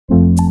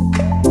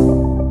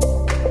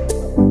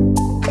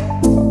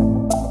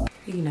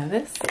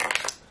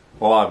nervous?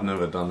 Well, I've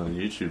never done a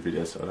YouTube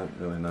video, so I don't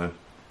really know.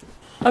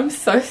 I'm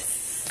so...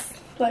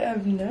 like,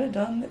 I've never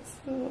done this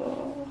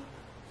before.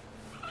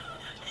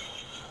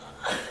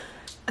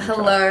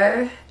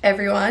 Hello,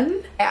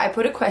 everyone. I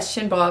put a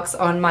question box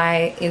on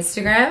my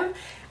Instagram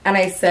and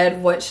I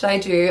said, what should I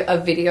do a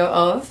video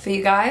of for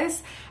you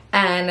guys?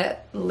 And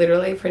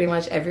literally pretty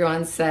much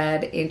everyone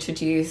said,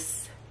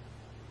 introduce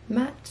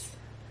Matt.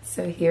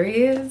 So here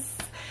he is.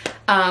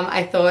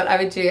 I thought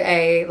I would do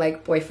a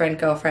like boyfriend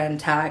girlfriend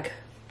tag,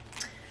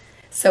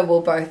 so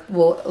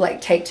we'll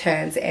like take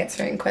turns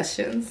answering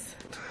questions.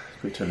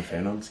 Can we turn the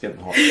fan on? It's getting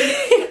hot.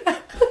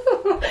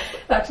 It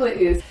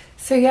actually is.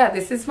 So yeah,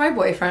 this is my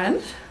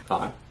boyfriend.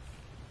 Hi.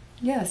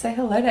 Yeah, say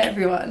hello to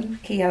everyone.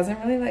 He hasn't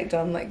really like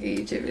done like a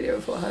YouTube video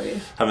before, have you?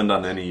 Haven't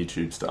done any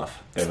YouTube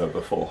stuff ever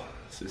before.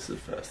 So this is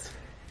the first.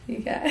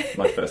 Yeah.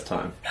 My first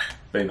time.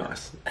 Be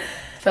nice.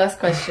 First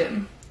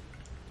question.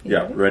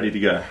 Yeah, ready to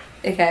go.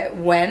 Okay,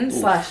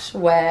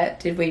 when/where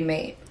did we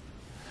meet?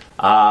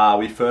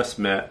 We first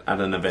met at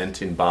an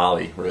event in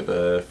Bali. We're at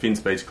the Finns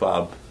Beach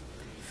Club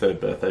 3rd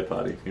birthday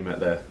party. We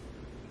met there.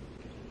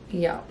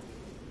 Yeah.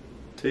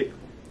 Tick.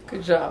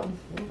 Good job.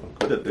 I'm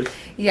good at this.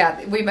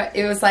 Yeah, we met.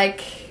 It was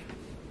like,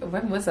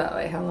 when was that?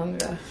 Like, how long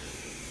ago?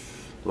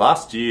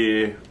 Last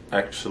year,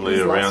 actually,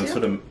 It was around last year?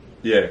 sort of,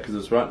 yeah, because it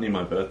was right near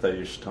my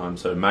birthday-ish time.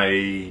 So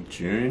May,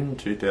 June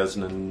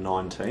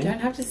 2019. You don't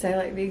have to say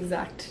like the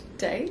exact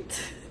date.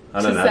 I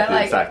don't Just know say, the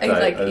like, exact date.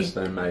 like, I just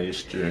know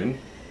May-ish, June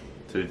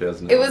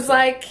 2019. It was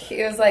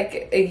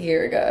like a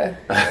year ago.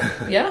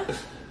 Yeah?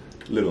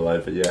 Little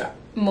over, yeah.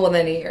 More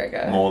than a year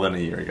ago. More than a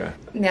year ago.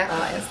 Now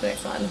I'll answer the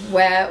next one.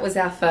 Where was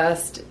our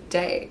first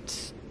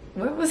date?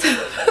 Where was our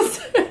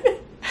first date?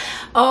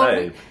 Oh,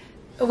 Hey.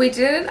 we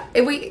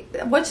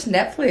watched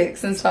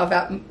Netflix and stuff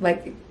at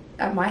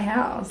my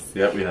house.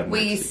 Yeah, we had.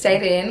 We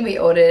stayed in, we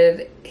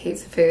ordered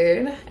heaps of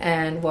food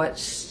and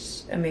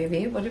watched a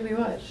movie. What did we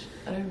watch?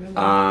 I don't remember.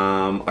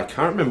 I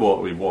can't remember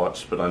what we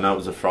watched, but I know it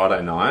was a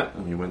Friday night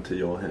and we went to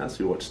your house.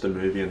 We watched a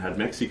movie and had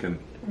Mexican.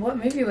 What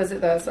movie was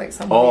it though? It was like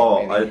some Oh,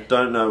 weird I movie.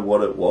 don't know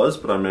what it was,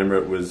 but I remember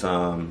it was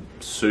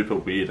super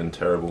weird and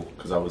terrible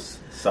because I was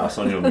sus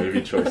on your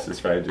movie choices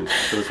for ages.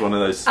 It was one of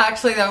those.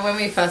 Actually though, when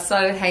we first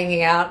started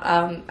hanging out,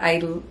 I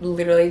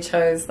literally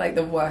chose like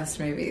the worst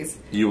movies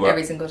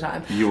every single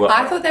time.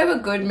 I thought they were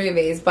good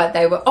movies, but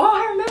they were, oh,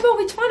 I remember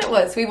which one it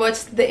was. We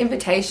watched The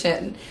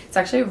Invitation. It's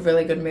actually a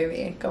really good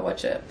movie. Go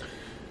watch it.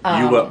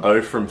 You were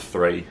 0 from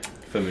 3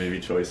 for movie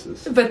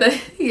choices.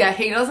 But yeah,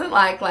 he doesn't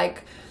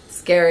like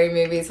scary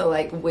movies or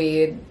like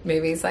weird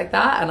movies like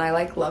that, and I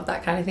like love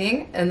that kind of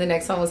thing. And the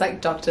next one was like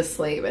Doctor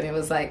Sleep, and it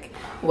was like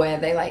where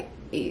they like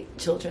eat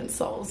children's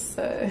souls,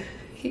 so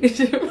he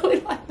didn't really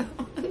like that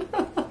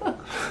one.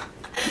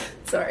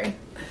 Sorry.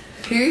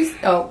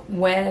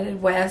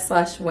 When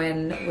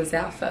was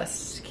our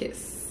first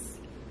kiss?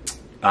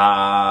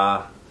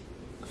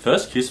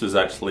 First kiss was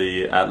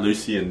actually at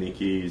Lucy and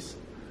Nikki's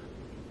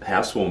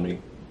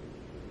housewarming.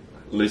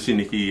 Lucy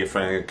and Nikki,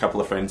 a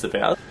couple of friends of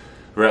ours,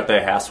 were at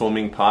their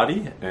housewarming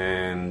party,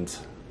 and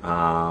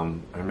I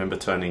remember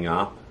turning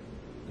up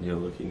and you're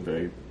looking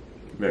very,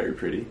 very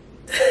pretty,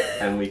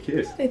 and we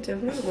kissed. I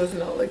definitely was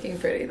not looking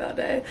pretty that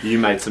day. You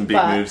made some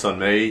big moves on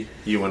me.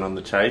 You went on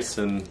the chase,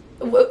 and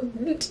well,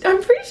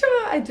 I'm pretty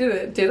sure I did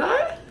it. Did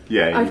I?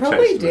 Yeah, I you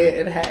probably chased me.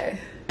 did. Hey.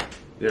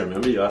 Yeah,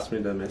 remember you asked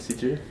me to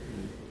message you?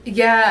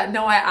 Yeah,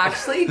 no, I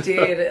actually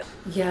did.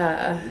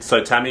 Yeah.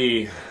 So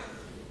Tammy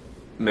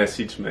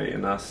messaged me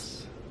and us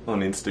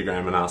on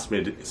Instagram and asked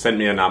me to send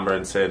me a number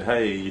and said,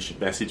 hey, you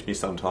should message me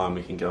sometime,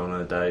 we can go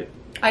on a date.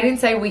 I didn't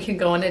say we could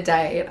go on a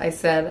date. I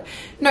said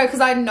no, because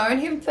I'd known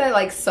him for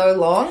like so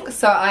long,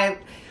 so I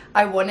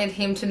wanted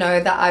him to know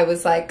that I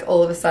was like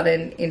all of a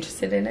sudden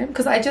interested in him,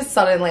 because I just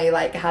suddenly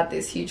like had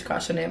this huge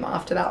crush on him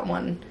after that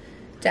one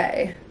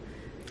day.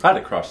 I had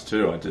a crush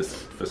too, I just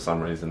for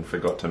some reason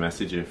forgot to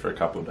message you for a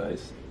couple of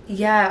days.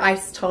 Yeah, I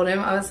just told him,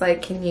 I was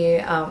like, can you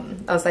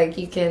I was like,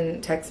 you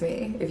can text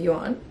me if you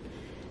want.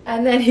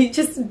 And then he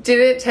just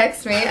didn't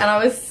text me, and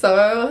I was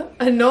so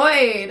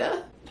annoyed.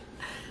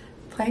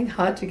 Playing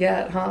hard to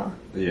get, huh?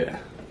 Yeah.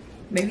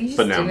 Maybe you just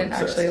didn't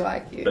actually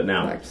like you. But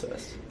now I'm like,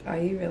 obsessed. Are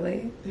you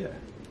really? Yeah.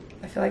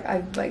 I feel like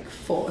I've like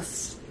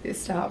forced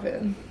this to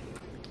happen.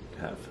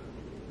 Have.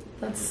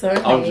 That's so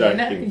mean. I'm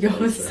joking.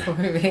 You're so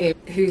mean.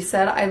 Who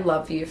said I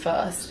love you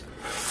first?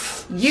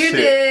 You Shit,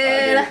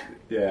 did. I did.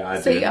 Yeah, I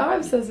did. So you are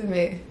obsessed with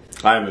me.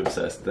 I am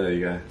obsessed. There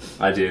you go.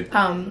 I did.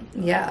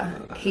 Yeah.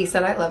 He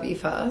said I love you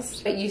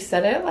first. But you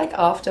said it like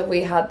after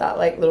we had that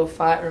like little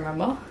fight,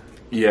 remember?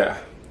 Yeah.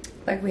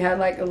 Like we had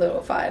like a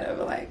little fight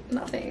over like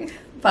nothing.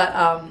 But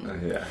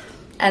Yeah.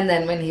 and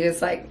then when he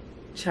was like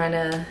trying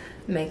to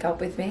make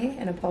up with me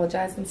and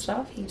apologize and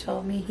stuff, he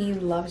told me he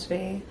loved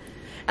me,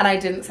 and I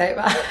didn't say it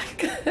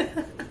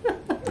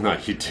back. No,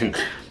 you didn't.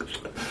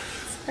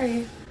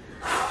 Sorry.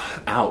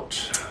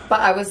 Ouch. But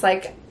I was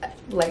like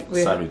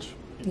we're Savage.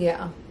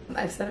 Yeah,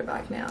 I've said it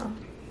back now.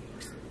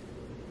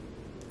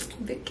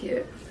 A bit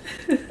cute.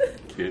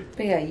 Cute.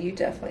 But yeah, you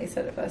definitely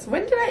said it first.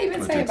 When did I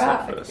even say did it say it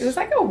back? first. It was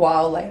like a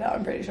while later,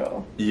 I'm pretty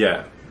sure.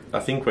 Yeah. I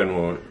think when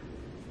we were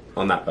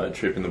on that boat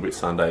trip in the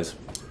Whitsundays,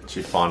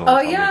 she finally Oh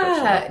told me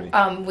that she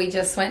loved me. we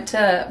just went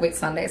to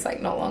Whitsundays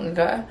like not long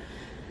ago,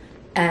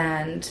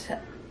 and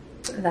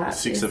that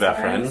 6 is of our where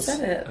I friends,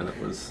 said it. and it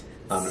was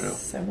unreal.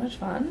 So much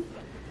fun.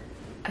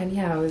 And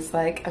yeah, I was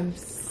like, I'm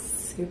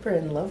super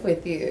in love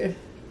with you.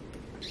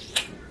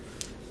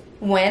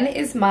 When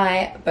is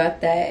my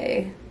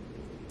birthday?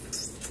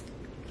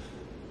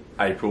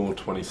 April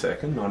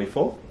 22nd,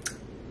 94.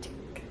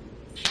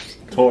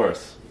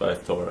 Taurus,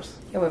 both Taurus.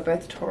 Yeah, we're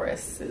both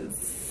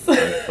Tauruses.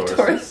 Both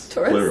Tauruses.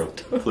 Taurus.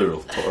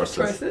 Plural, Tauruses.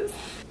 Tauruses.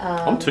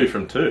 I'm 2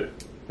 from 2.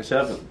 Actually,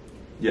 I haven't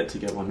yet to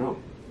get one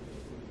wrong.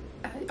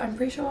 I'm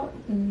pretty sure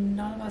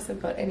none of us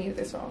have got any of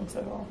this wrong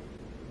so far.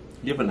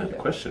 You haven't had a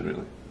question,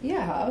 really.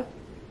 Yeah.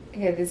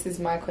 Okay, this is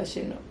my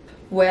question.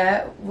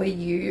 Where were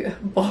you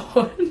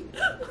born?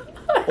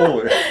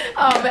 Oh,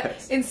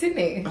 in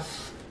Sydney.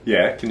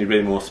 yeah, can you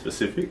be more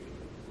specific?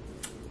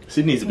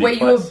 Sydney's a big Where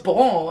place. you were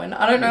born.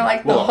 I don't know,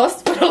 like the What?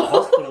 hospital.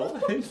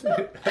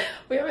 Hospital?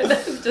 We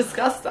haven't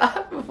discussed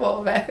that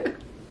before, babe.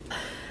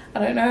 I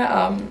don't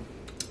know,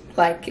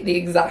 like the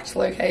exact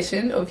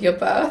location of your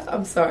birth.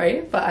 I'm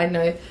sorry, but I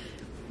know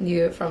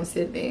you're from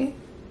Sydney.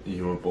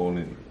 You were born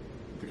in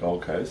the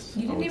Gold Coast.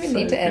 You I didn't would even say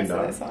need to answer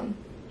Pindar. this one.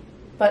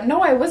 But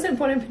no, I wasn't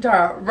born in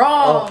Pindara.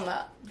 Wrong.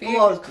 Big I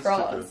was just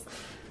cross. joking.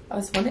 I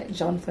was born at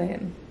John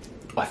Flynn.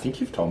 I think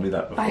you've told me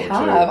that before I too.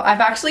 have.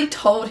 I've actually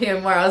told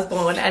him where I was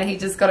born, and he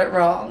just got it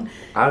wrong.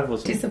 I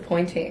wasn't.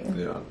 Disappointing.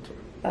 Yeah.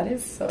 That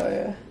is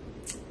so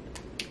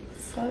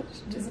such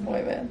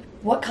disappointment.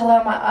 What color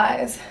are my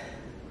eyes?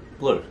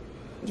 Blue.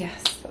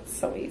 Yes, that's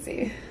so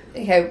easy.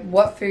 Okay,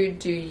 what food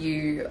do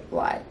you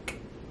like?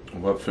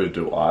 What food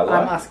do I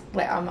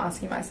like? I'm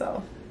asking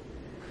myself.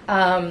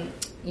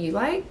 You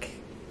like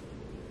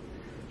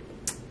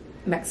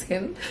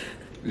Mexican?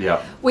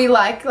 Yeah. We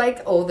like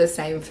all the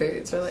same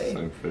foods, really.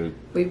 Same food.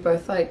 We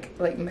both like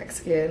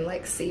Mexican,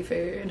 like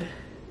seafood.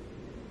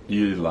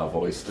 You love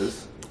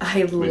oysters.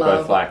 I We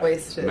love both like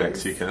oysters.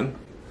 Mexican.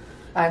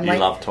 I'm You like,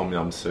 love tom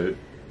yum soup.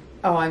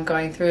 oh, I'm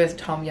going through a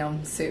tom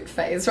yum soup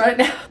phase right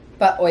now.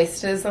 But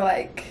oysters are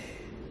like,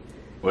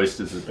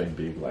 Oysters has been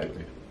big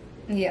lately.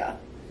 yeah,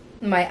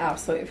 my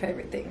absolute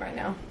favorite thing right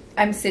now.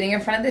 I'm sitting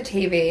in front of the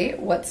TV.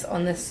 What's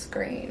on the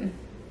screen?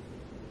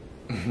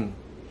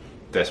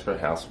 Desperate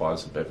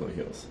Housewives of Beverly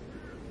Hills.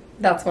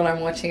 That's what I'm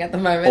watching at the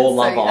moment. Or so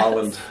Love yes.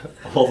 Island.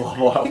 Or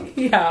Love Island.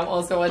 Yeah, I'm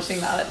also watching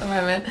that at the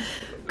moment.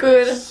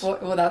 Good.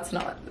 Well, that's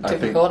not I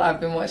think- difficult. I've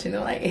been watching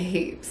them like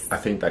heaps. I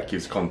think that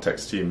gives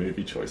context to your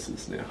movie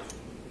choices now.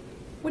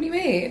 What do you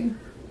mean?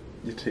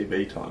 Your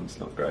TV time's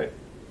not great.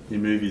 Your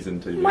movies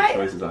and TV My,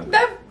 choices aren't.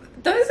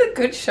 those are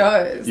good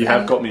shows. You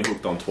have And- got me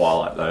hooked on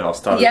Twilight though. I've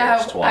started to Yeah,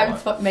 watch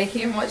Twilight. I'm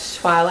making him watch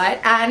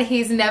Twilight, and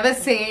he's never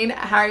seen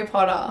Harry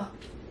Potter.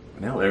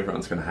 Now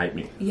everyone's going to hate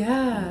me.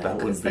 Yeah, That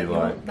would 'cause be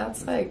like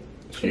that's like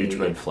Huge pretty-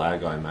 red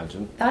flag, I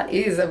imagine. That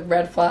is a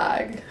red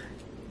flag.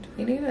 Do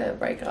we need to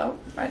break up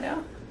right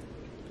now?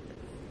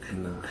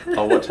 No.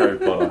 I'll watch Harry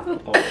Potter. I'll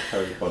watch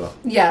Harry Potter.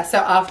 Yeah. So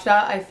after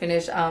I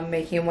finish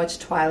making him watch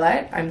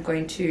Twilight, I'm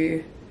going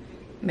to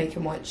make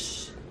him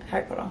watch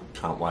Harry Potter.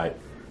 Can't wait.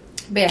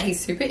 But yeah, he's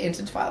super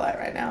into Twilight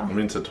right now. I'm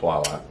into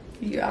Twilight.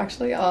 You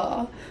actually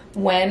are.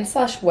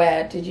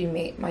 When/where did you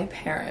meet my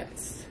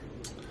parents?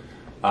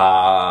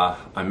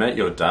 I met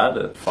your dad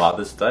at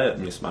Father's Day at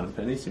Miss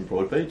Moneypenny's in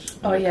Broadbeach.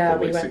 Oh a yeah,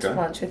 couple we weeks went ago. to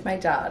lunch with my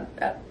dad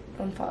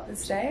on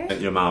Father's Day. Met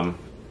your mum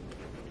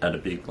at a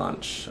big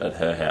lunch at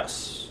her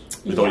house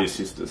with all your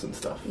sisters and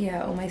stuff.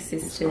 Yeah, all my It's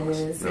sisters.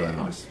 nice. Really and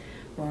nice.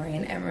 Rory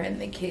and Emma and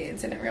the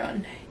kids and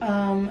everyone.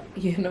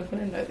 You're not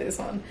gonna know this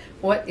one.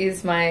 What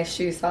is my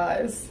shoe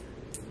size?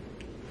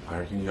 I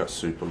reckon you got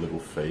super little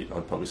feet.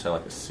 I'd probably say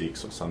like a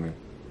 6 or something.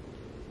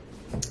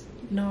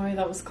 No,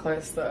 that was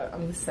close though.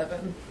 I'm a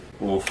 7.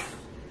 Oof.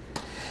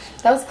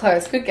 That was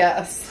close. Good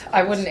guess.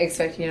 I wouldn't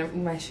expect you to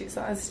know my shoe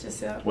size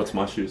just yet. What's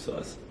my shoe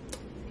size?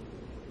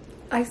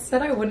 I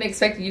said I wouldn't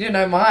expect you to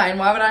know mine.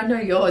 Why would I know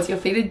yours? Your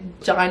feet are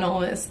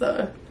ginormous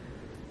though.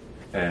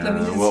 Let me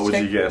just What would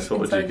check you guess? What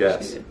would you inside your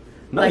guess? shoe.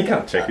 No, you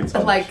can't check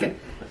inside like the shoe.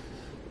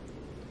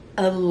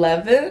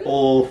 11?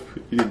 Oh,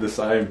 you did the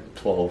same.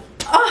 12.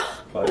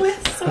 Oh, Close.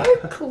 we're so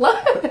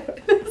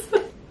close.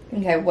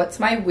 Okay, what's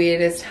my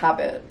weirdest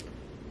habit?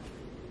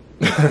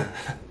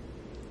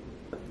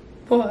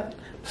 What?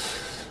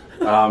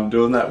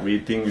 Doing that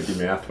weird thing with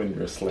your mouth when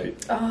you're asleep.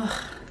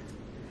 Oh.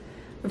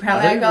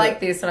 Apparently I go like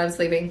this when I'm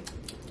sleeping.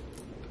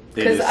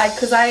 It is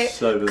Because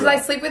so I bizarre.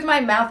 sleep with my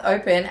mouth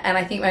open and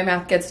I think my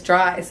mouth gets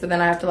dry, so then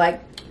I have to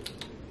like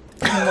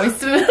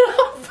moisten it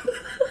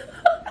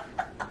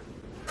up.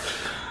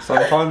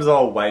 Sometimes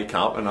I'll wake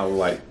up and I'll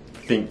like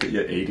think that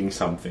you're eating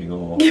something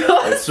or You're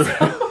it's so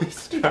really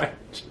strange.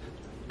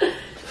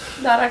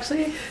 That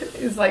actually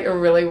is like a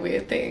really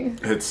weird thing.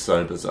 It's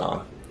so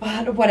bizarre.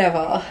 But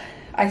whatever.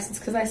 It's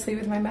because I sleep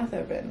with my mouth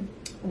open.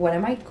 What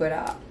am I good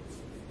at?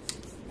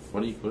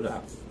 What are you good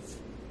at?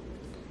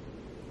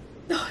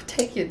 Oh,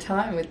 take your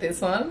time with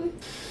this one.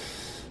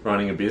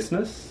 Running a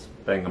business,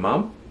 being a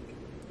mum.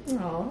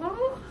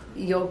 Aww.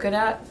 You're good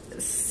at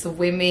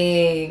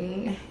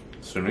swimming.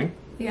 Swimming?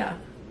 Yeah.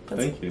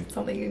 That's Thank you.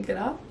 something you can get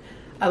up.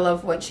 I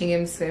love watching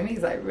him swim.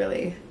 He's like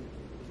really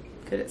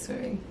good at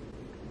swimming.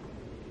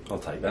 I'll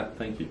take that.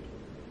 Thank you.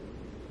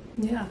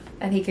 Yeah.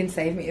 And he can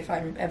save me if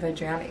I'm ever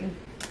drowning.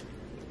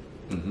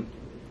 Mm-hmm.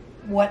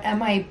 What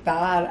am I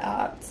bad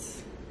at?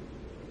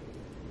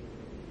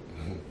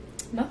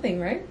 Nothing,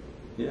 right?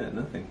 Yeah,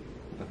 nothing.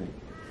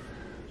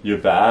 You're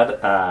bad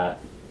at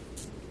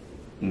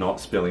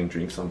not spilling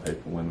drinks on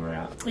people when we're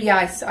out.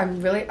 Yeah,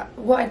 I'm really...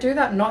 Well, I do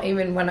that not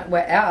even when we're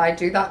out. I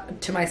do that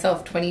to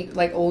myself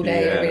all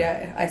day, Yeah. every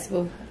day. I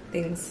spill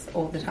things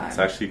all the time. It's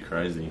actually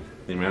crazy.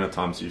 The amount of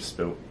times you've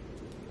spilt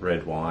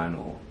red wine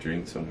or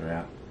drinks when we're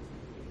out.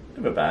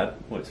 Never bad.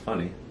 Well, it's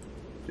funny.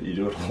 But you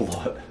do it a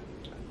lot.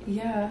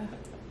 Yeah.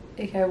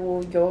 Okay,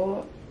 well,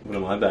 What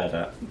am I bad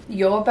at?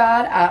 you're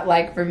bad at,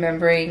 like,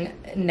 remembering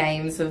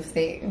names of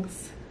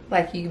things.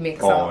 Like, you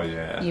mix up...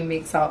 Yeah. You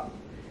mix up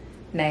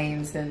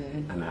names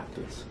and... And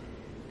actors.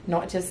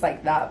 Not just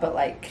like that, but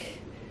like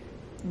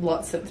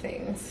lots of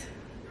things.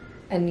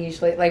 And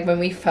usually, like when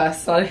we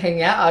first started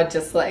hanging out, I'd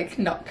just like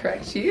not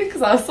correct you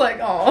because I was like,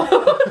 oh,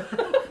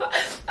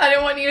 I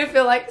didn't want you to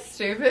feel like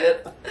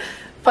stupid.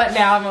 But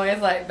now I'm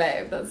always like,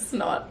 babe, that's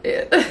not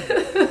it.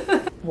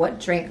 What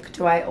drink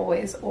do I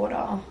always order?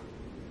 I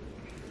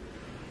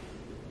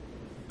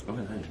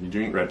don't know. You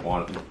drink red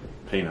wine and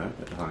Pinot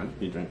at home.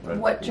 You drink red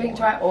What wine. drink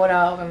do I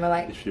order when we're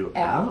like If you're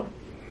out?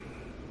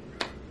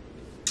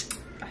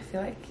 I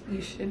feel like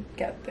you should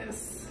get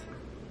this.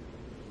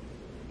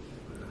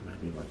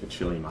 Maybe like a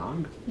chili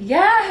mug.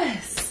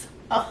 Yes!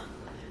 Oh,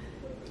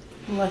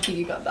 lucky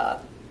you got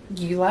that.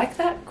 You like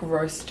that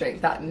gross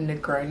drink, that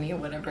Negroni or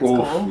whatever it's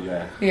called?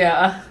 Yeah.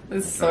 Yeah,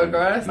 it's so Negroni.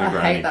 gross. I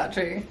Negroni. hate that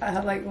drink. I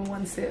had like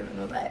one sip and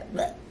I was like,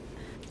 bleh.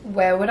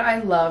 Where would I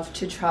love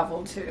to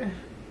travel to?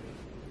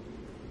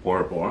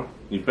 Bora Bora.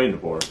 You've been to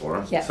Bora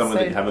Bora. Yes, Somewhere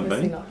that you haven't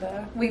obviously been? not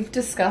there. We've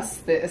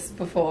discussed this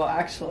before,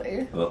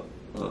 actually.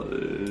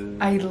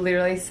 I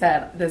literally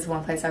said there's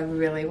one place I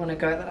really want to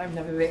go that I've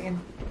never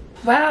been.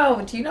 Wow,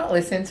 do you not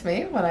listen to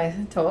me when I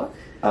talk?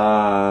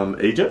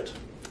 Egypt?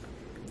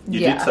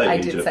 You Yeah, did say I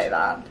Egypt. did say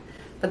that.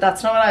 But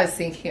that's not what I was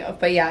thinking of.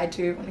 But yeah, I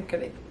do want to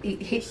go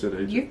to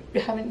Said You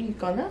haven't you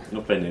gone there?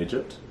 Not been to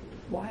Egypt.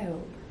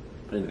 Wild.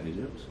 Been to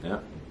Egypt, yeah.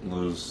 It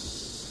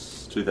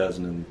was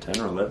 2010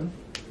 or 11.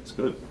 It's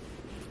good.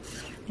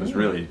 It was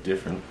really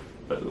different,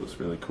 but it was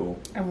really cool.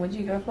 And what did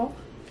you go for?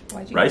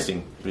 Why'd you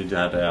Racing. We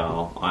had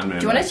our Ironman.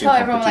 Do you want to racing tell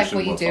everyone like competition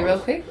what you do qualifiers. real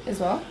quick as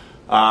well?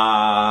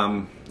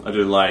 I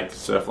do like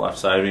surf life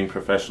saving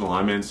professional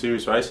Ironman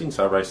series racing.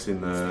 So I race in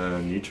the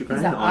Nutrigrain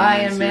Is that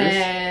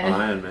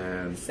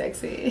Ironman series.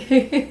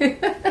 Sexy.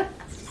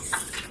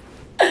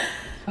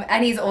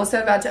 And he's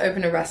also about to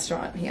open a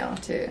restaurant here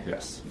too.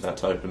 Yes, about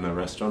to open a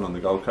restaurant on the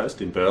Gold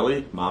Coast in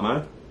Burleigh,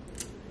 Marmo,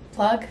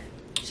 Plug.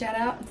 Shout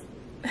out.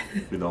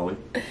 with Ollie.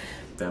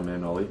 Our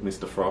man Ollie,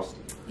 Mr. Frost.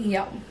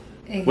 Yep.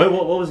 Well,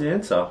 what was the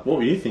answer? What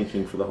were you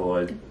thinking for the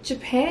holiday?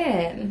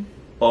 Japan.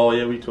 Oh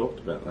yeah, we talked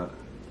about that.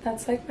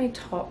 That's like my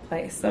top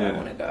place that I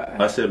want to go.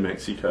 I said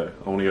Mexico.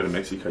 I want to go to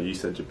Mexico. You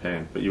said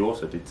Japan, but you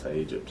also did say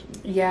Egypt.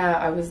 Yeah,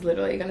 I was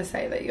literally going to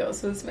say that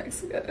yours was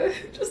Mexico.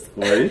 Just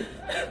Wait,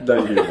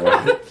 no, you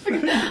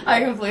weren't.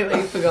 I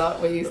completely forgot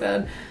what you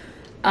said.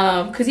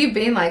 Because you've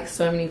been like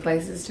so many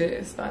places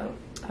too, so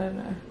I don't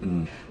know.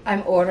 Mm.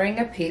 I'm ordering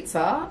a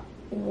pizza.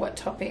 What I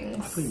thought you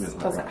toppings meant like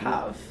does it right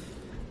have?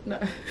 No.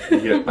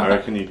 I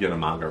reckon you'd get a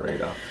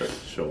margarita for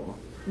sure.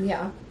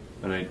 Yeah,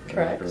 I mean, a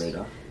Correct.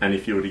 margarita. And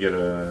if you were to get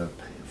a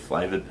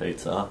flavoured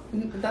pizza,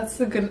 that's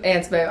a good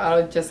answer, babe. I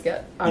would just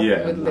get. I would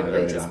literally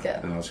margarita. just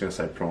get. And I was going to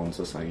say prawns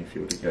or something. If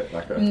you were to get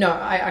like a No,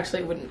 I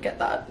actually wouldn't get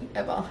that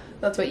ever.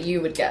 That's what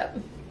you would get.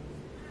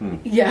 Hmm.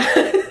 Yeah.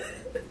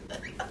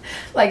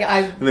 Like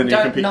I And then you can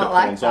don't pick the not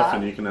like prawns off that.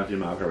 and you can have your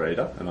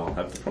margarita and I'll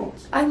have the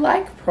prawns. I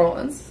like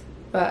prawns,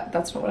 but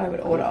that's not what I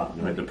would order.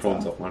 You made the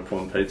prawns off my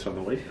prawn pizza on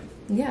the weekend.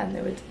 Yeah, and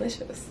they were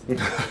delicious.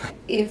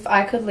 If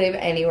I could live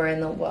anywhere in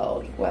the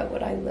world, where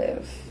would I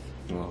live?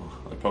 Oh,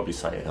 I'd probably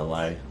say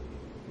LA.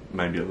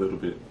 Maybe a little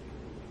bit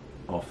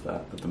off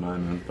that at the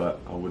moment, but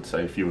I would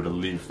say if you were to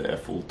live there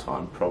full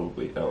time,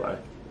 probably LA.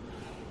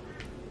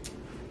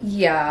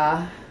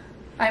 Yeah.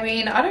 I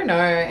mean, I don't know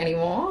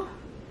anymore.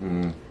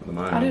 At the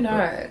moment, I don't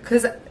know.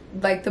 Because,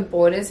 like, the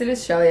borders in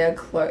Australia are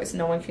closed.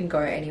 No one can go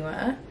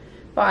anywhere.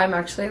 But I'm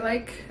actually,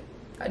 like,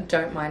 I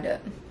don't mind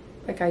it.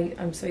 Like,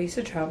 I'm so used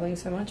to traveling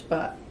so much,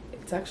 but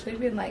it's actually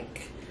been,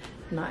 like,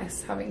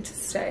 nice having to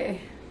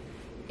stay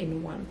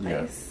in one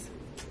place.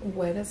 Yeah.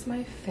 Where does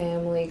my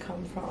family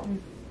come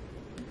from?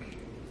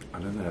 I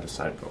don't know how to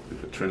say it properly,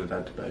 but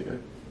Trinidad Tobago.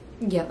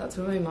 Yeah, that's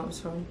where my mum's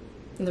from.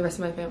 And the rest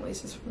of my family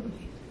is just from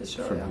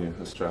Australia. From here,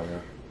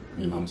 Australia.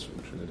 My mum's from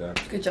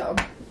Trinidad. Good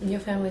job. Your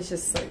family's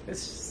just like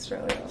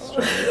Australia.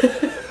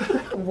 Australia.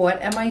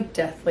 What am I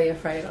deathly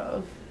afraid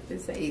of?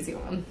 Is the easy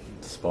one.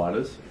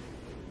 Spiders.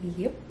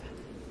 Yep.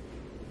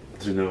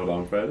 Do you know what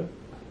I'm afraid of?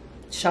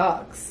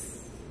 Sharks.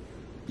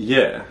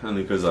 Yeah,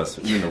 only because I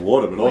swim in the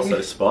water, but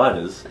also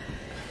spiders.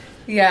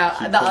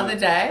 Yeah, the other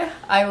day,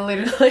 I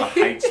literally... I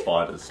hate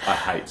spiders. I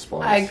hate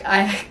spiders.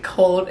 I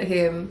called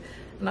him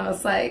and I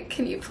was like,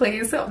 can you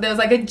please help? There was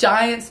like a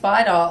giant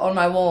spider on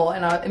my wall,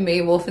 and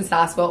me, Wolf, and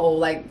Sass were all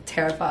like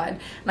terrified.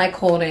 And I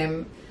called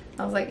him.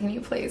 I was like, can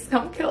you please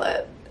come kill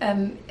it?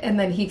 And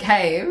then he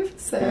came,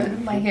 so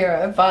my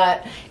hero.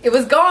 But it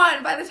was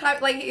gone by the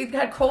time, like, it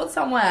had crawled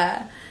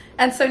somewhere.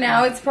 And so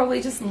now it's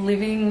probably just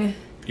living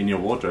in your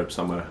wardrobe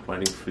somewhere,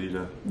 waiting for you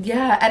to...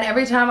 Yeah, and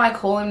every time I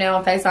call him now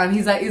on FaceTime,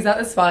 he's like, is that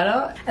the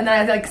spider? And then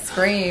I like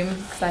scream,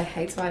 because I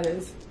hate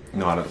spiders.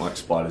 No, I don't like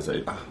spiders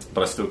either.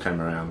 But I still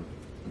came around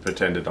and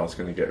pretended I was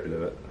going to get rid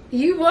of it.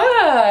 You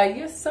were!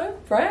 You're so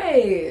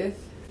brave.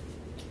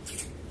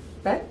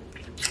 Right?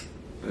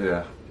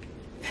 Yeah.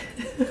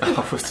 I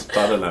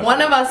don't know.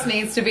 One of us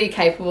needs to be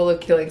capable of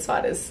killing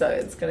spiders, so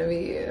it's going to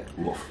be you.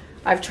 Wolf.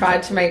 I've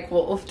tried to make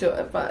Wolf do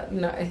it, but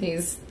no,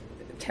 he's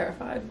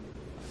terrified.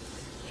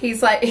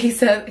 He's like,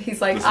 he's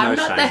like, I'm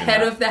not the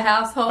head of the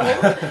household.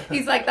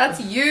 He's like, that's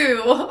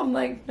you. I'm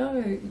like,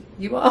 no,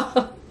 you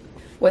are.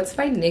 What's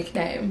my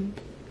nickname?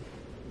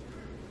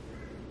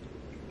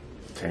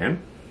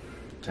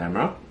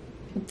 Tamra?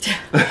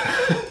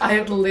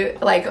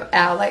 Like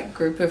our like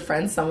group of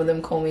friends, some of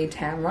them call me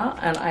Tamra,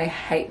 and I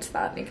hate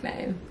that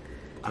nickname.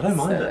 I don't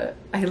mind it.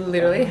 I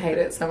literally hate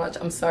it so much.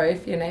 I'm sorry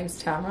if your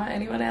name's Tamra,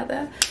 anyone out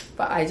there,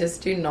 but I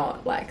just do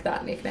not like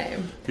that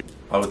nickname.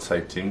 I would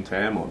say Tim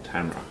Tam or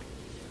Tamra.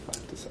 If I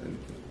had to say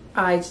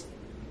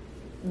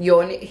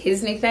anything.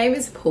 His nickname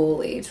is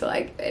Paulie to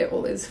like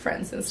all his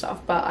friends and stuff,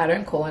 but I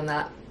don't call him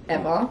that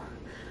ever.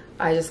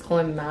 I just call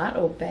him Matt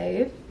or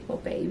Babe or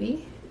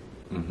Baby.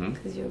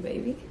 Because you're a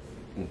baby.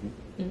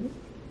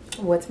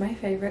 What's my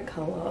favorite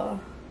color?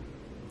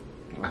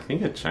 I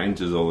think it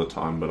changes all the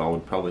time, but I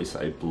would probably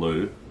say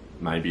blue.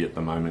 Maybe at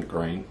the moment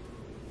green.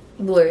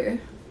 Blue.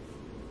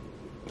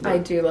 I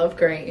do love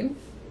green.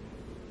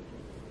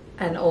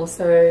 And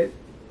also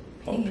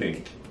pink. Hot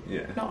pink.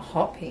 Yeah. Not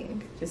hot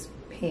pink, just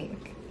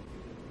pink.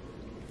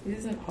 This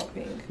isn't hot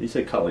pink. You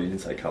said colour, you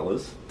didn't say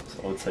colours,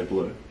 so I would say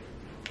blue.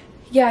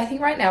 Yeah, I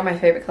think right now my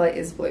favourite colour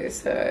is blue,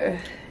 so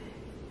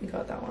you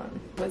got that one.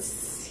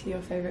 What's your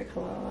favourite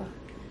colour?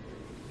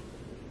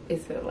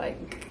 Is it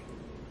like...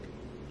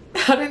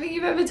 I don't think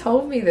you've ever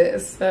told me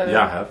this. So...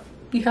 Yeah, I have.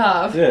 You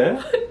have?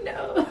 Yeah.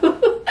 No.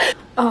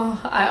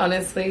 Oh, I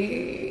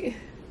honestly...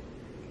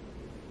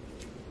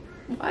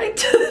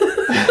 What?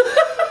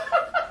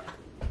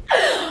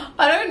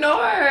 I don't know.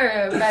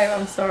 Babe,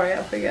 I'm sorry,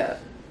 I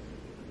forget.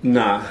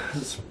 Nah,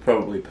 it's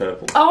probably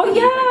purple. Oh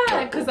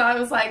yeah, because I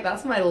was like,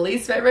 that's my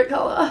least favourite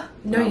colour.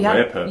 No,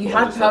 you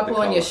had purple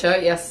on your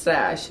shirt yesterday.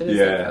 I should have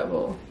said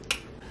purple.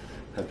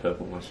 I had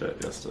purple on my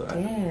shirt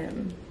yesterday.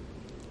 Damn.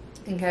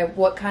 Okay,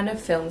 what kind of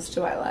films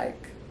do I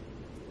like?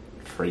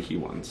 Freaky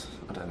ones.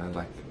 I don't know,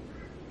 like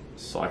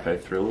psycho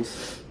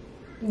thrillers.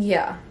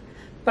 Yeah.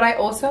 But I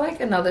also like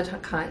another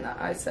kind that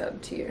I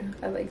said to you.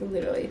 I like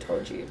literally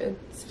told you a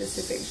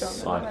specific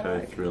genre.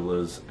 Psycho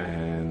thrillers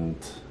and...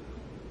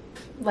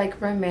 like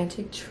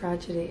romantic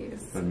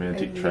tragedies.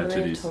 Romantic I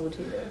tragedies. Told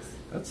you this.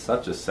 That's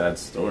such a sad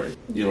story.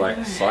 You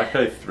like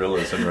psycho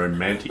thrillers and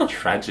romantic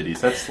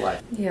tragedies. That's like...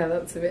 Yeah,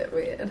 that's a bit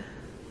weird.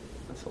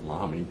 That's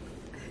alarming.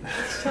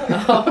 Shut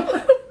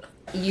up.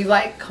 You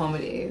like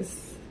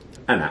comedies.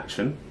 And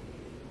action.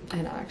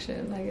 And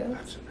action, I guess.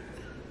 Action.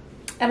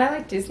 And I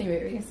like Disney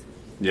movies.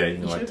 Yeah, you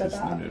like should've got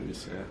Disney that.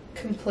 movies, yeah.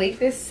 Complete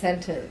this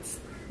sentence.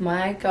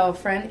 My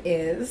girlfriend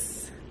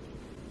is...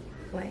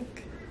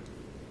 like...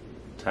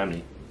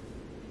 Tammy.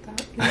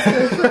 That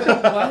is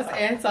the worst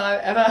answer I've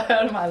ever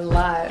heard in my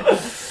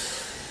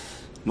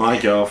life. My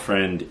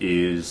girlfriend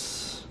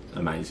is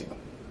amazing.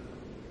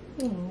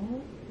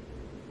 Aww.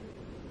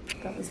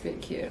 That was a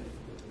bit cute.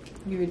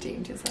 You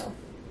redeemed yourself.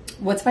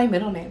 What's my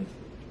middle name?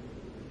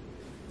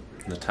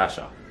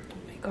 Natasha. Oh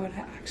my god, I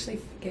actually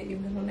forget your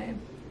middle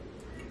name.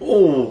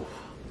 Oh!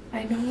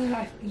 I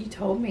know, you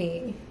told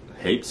me.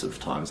 Heaps of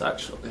times,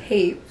 actually.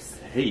 Heaps.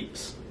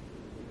 Heaps.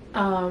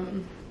 I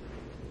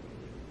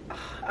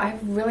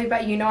have really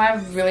bad, you know I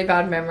have really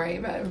bad memory,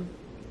 but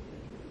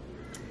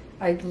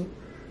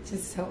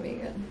just tell me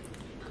again.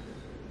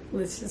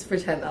 Let's just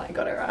pretend that I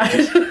got it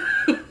right.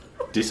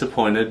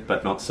 Disappointed,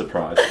 but not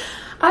surprised.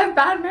 I have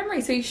bad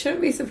memory, so you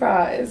shouldn't be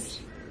surprised.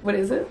 What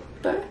is it,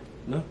 though?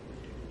 No.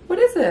 What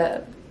is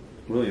it?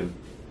 William.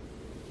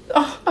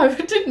 Oh, I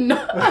didn't know.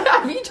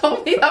 Have you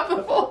told me that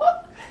before?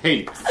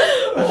 Heaps.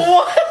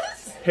 What?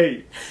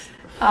 Heaps.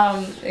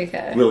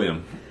 Okay.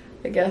 William.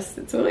 I guess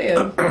it's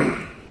William.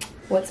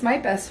 What's my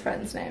best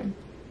friend's name?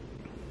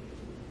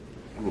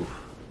 Oof.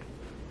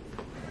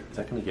 Is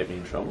that going to get me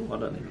in trouble? I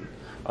don't even...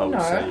 I would No.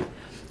 say...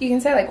 You can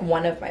say like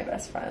one of my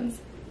best friends.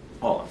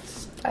 Oh,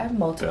 it's I have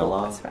multiple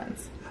Bella, best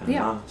friends. Hannah,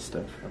 Yeah.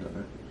 Steph, I don't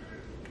know.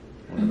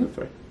 One of the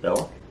three.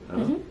 Bella?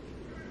 Hannah?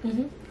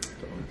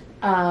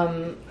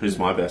 Who's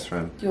my best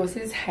friend? Yours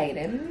is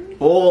Hayden.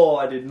 Oh,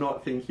 I did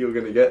not think you were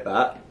going to get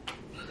that.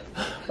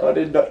 I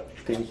did not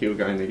think you were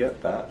going to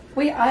get that.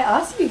 Wait, I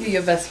asked you who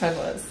your best friend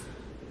was.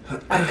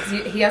 Because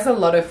he has a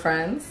lot of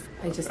friends.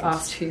 I just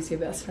asked who's your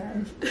best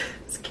friend. I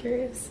was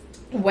curious.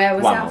 Where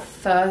was our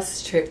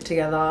first trip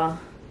together?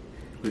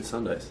 With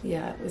Sundays.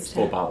 Yeah, it was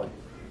Or Bali.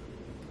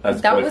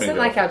 As That boyfriend, wasn't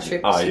like our girlfriend.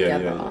 trip Oh,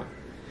 together.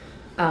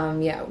 yeah.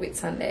 Yeah, Whit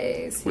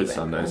Sundays. We Whit went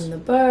Sundays. on the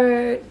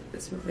boat. It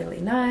was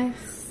really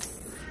nice.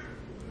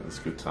 It was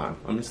a good time.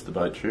 I missed the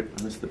boat trip.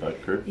 I missed the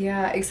boat crew.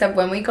 Yeah, except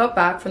when we got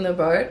back from the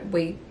boat,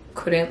 we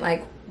couldn't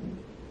like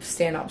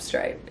stand up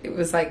straight. It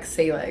was like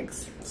sea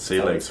legs.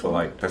 Sea legs were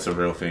like, that's a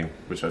real thing,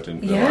 which I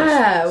didn't realise.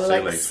 Yeah, we're Sea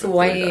like legs for 3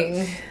 swaying.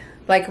 days.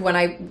 Like when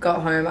I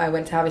got home, I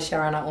went to have a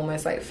shower and I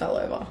almost like fell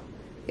over.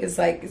 It's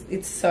like,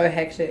 it's so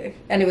hectic.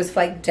 And it was for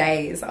like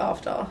days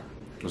after.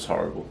 It was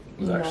horrible.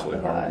 It was Not actually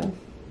bad. horrible.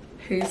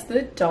 Who's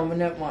the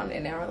dominant one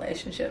in our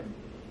relationship?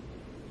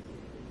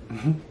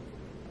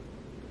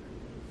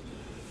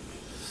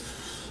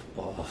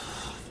 Oh,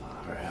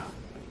 far out.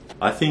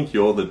 I think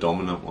you're the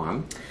dominant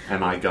one,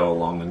 and I go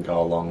along and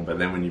go along, but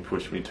then when you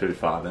push me too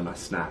far, then I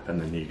snap,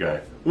 and then you go,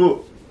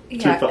 ooh,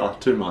 Yeah. too far,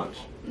 too much.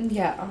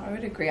 Yeah, I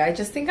would agree. I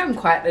just think I'm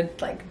quite a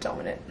like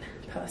dominant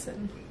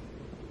person.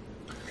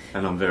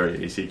 And I'm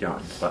very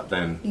easygoing, but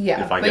then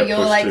Yeah, if I but get you're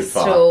pushed like too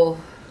far, still.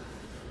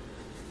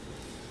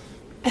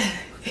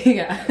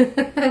 Yeah.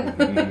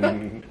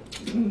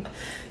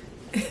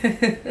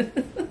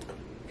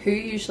 Who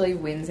usually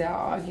wins our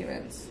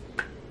arguments?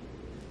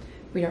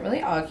 We don't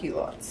really argue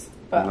lots,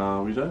 but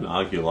no, we don't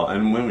argue a lot,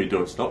 and when we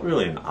do, it's not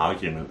really an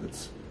argument.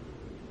 It's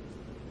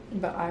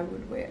I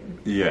would win.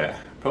 yeah,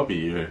 probably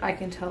you. I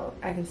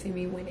can see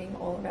me winning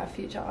all of our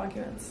future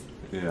arguments.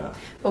 Yeah.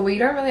 But we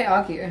don't really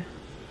argue.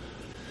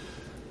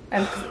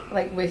 And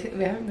like we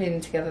haven't been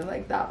together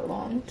like that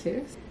long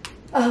too.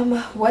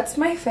 What's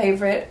my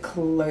favorite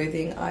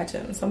clothing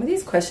item? Some of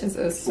these questions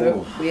are so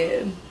Ooh.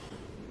 weird.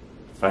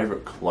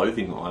 Favorite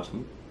clothing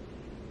item?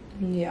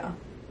 Yeah.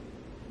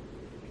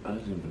 I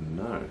don't even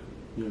know.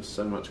 You have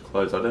so much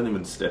clothes. I don't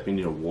even step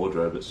into your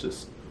wardrobe. It's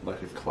just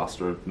like a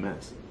cluster of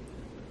mess.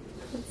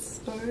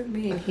 That's so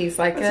mean. He's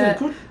like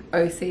That's a a good-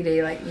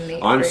 OCD, like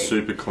neat I'm freak.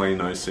 super clean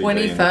OCD. When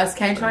he and- first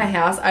came to my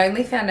house, I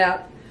only found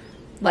out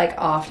like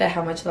after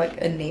how much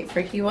like a neat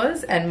freak he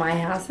was, and my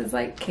house is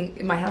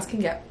like my house can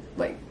get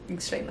like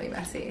extremely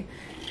messy.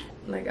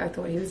 Like I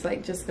thought he was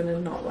like just gonna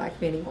not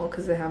like me anymore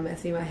because of how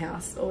messy my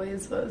house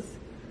always was.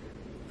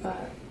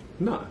 But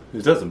No,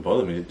 it doesn't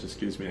bother me. It just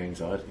gives me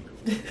anxiety.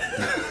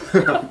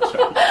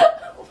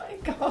 oh my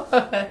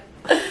god,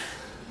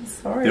 I'm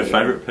sorry. Your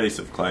favourite piece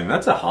of clothing?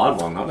 That's a hard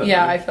one. I don't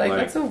Yeah, know. I feel like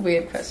that's a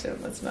weird question.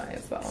 Let's not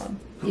answer that one.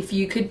 If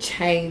you could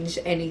change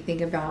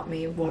anything about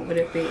me, what would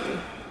it be?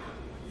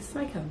 It's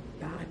like a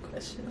bad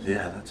question.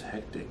 Yeah, that's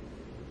hectic.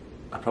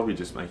 I'd probably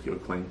just make you a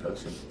clean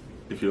person.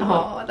 If you're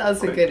Oh, that was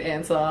a clean. good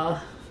answer.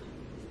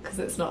 Because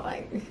it's not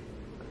like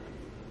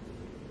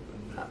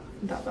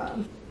that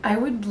bad. I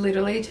would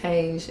literally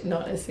change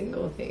not a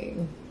single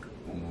thing.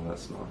 Oh,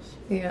 that's nice.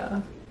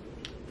 Yeah.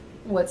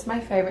 What's my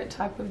favorite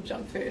type of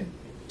junk food?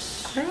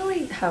 I don't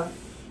really have.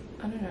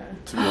 I don't know.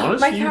 To be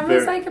honest, my you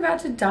camera's very- like about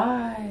to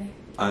die.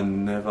 I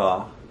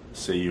never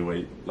see you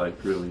eat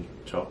like really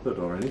chocolate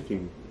or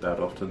anything that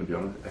often, to be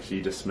honest. Actually,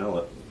 you just smell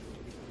it.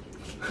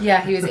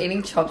 Yeah, he was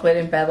eating chocolate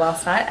in bed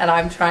last night, and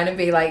I'm trying to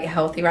be like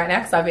healthy right now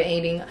because I've been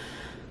eating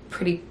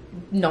pretty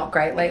not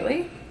great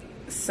lately.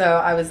 So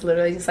I was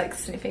literally just like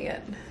sniffing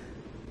it,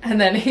 and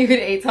then he would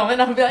eat something,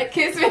 and I'd be like,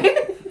 "Kiss me."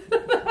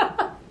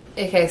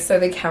 Okay, so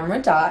the camera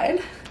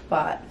died,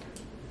 but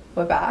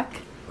we're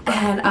back.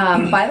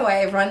 And by the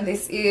way, everyone,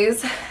 this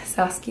is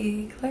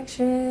Sasky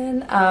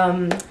collection.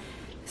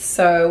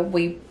 So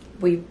we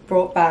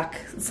brought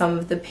back some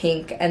of the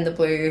pink and the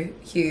blue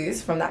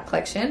hues from that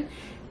collection,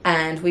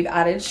 and we've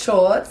added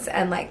shorts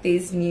and like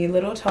these new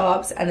little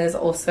tops, and there's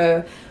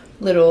also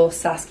little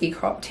Sasky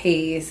crop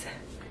tees,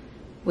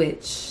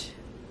 which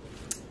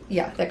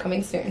yeah, they're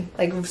coming soon,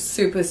 like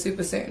super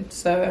soon.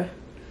 So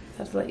I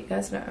have to let you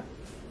guys know.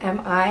 Am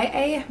I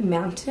a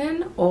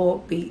mountain or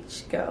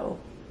beach girl?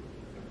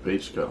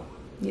 Beach girl.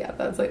 Yeah,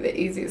 that's like the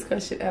easiest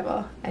question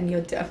ever. And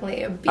you're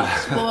definitely a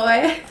beach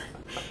boy.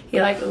 He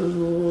like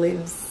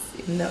lives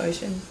in the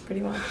ocean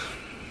pretty much.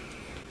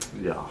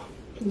 Yeah.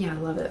 Yeah, I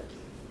love it.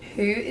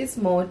 Who is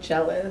more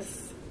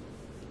jealous?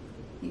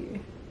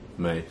 You.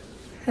 Me.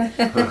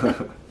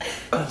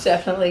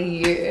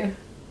 Definitely you.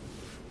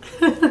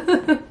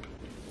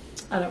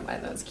 I don't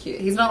mind, that's cute.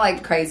 He's not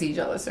like crazy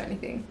jealous or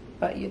anything,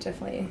 but you're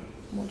definitely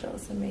more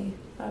jealous than me,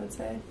 I would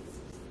say.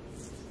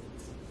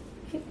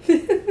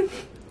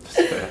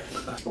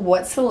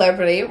 What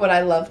celebrity would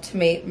I love to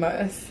meet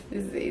most?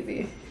 This is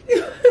easy.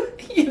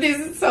 This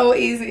is so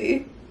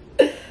easy.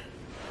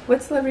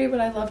 What celebrity would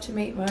I love to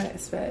meet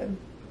most, babe?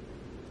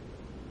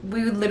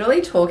 We were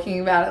literally talking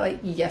about it like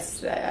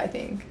yesterday, I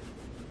think.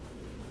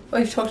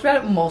 We've talked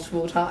about it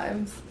multiple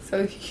times, so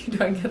if you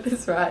don't get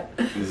this right.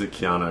 Is it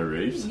Keanu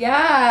Reeves?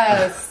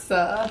 Yes!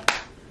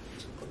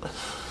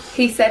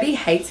 He said he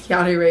hates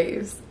Keanu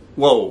Reeves.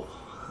 Whoa.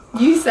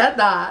 You said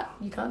that.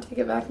 You can't take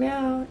it back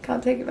now.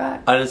 Can't take it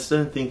back. I just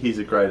don't think he's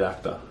a great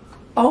actor.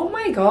 Oh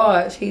my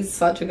gosh, he's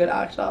such a good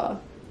actor.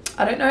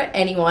 I don't know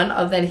anyone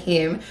other than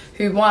him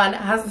who, one,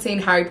 hasn't seen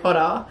Harry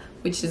Potter,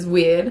 which is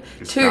weird.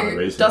 Is Keanu 2,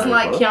 Reeves in doesn't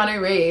Harry like Potter?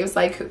 Keanu Reeves.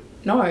 Like,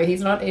 no,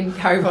 he's not in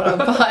Harry Potter,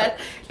 but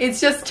it's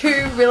just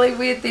 2 really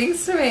weird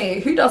things to me.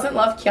 Who doesn't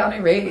love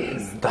Keanu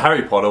Reeves? The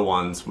Harry Potter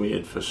one's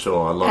weird for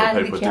sure. A lot And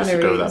of the people Keanu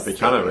disagree with that. Reeves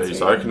But Keanu thing is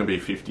Reeves, I weird. reckon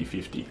it'd be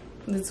 50-50.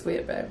 It's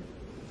weird, babe.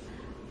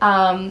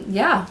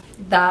 Yeah,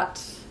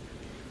 that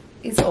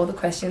is all the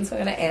questions we're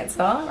going to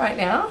answer right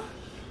now.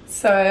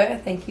 So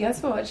thank you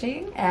guys for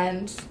watching,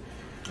 and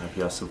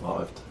Maybe I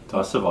survived. Did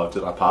I survive?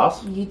 Did I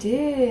pass? you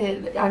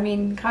did. I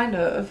mean, kind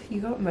of.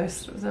 You got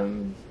most of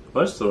them.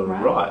 Most of them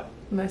right.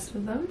 Most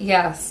of them.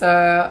 Yeah,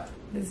 so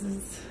this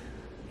is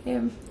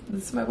him.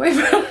 This is my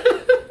boyfriend.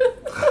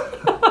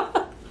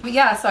 But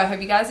yeah, so I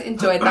hope you guys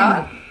enjoyed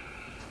that.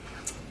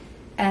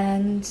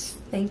 And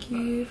thank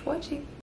you for watching.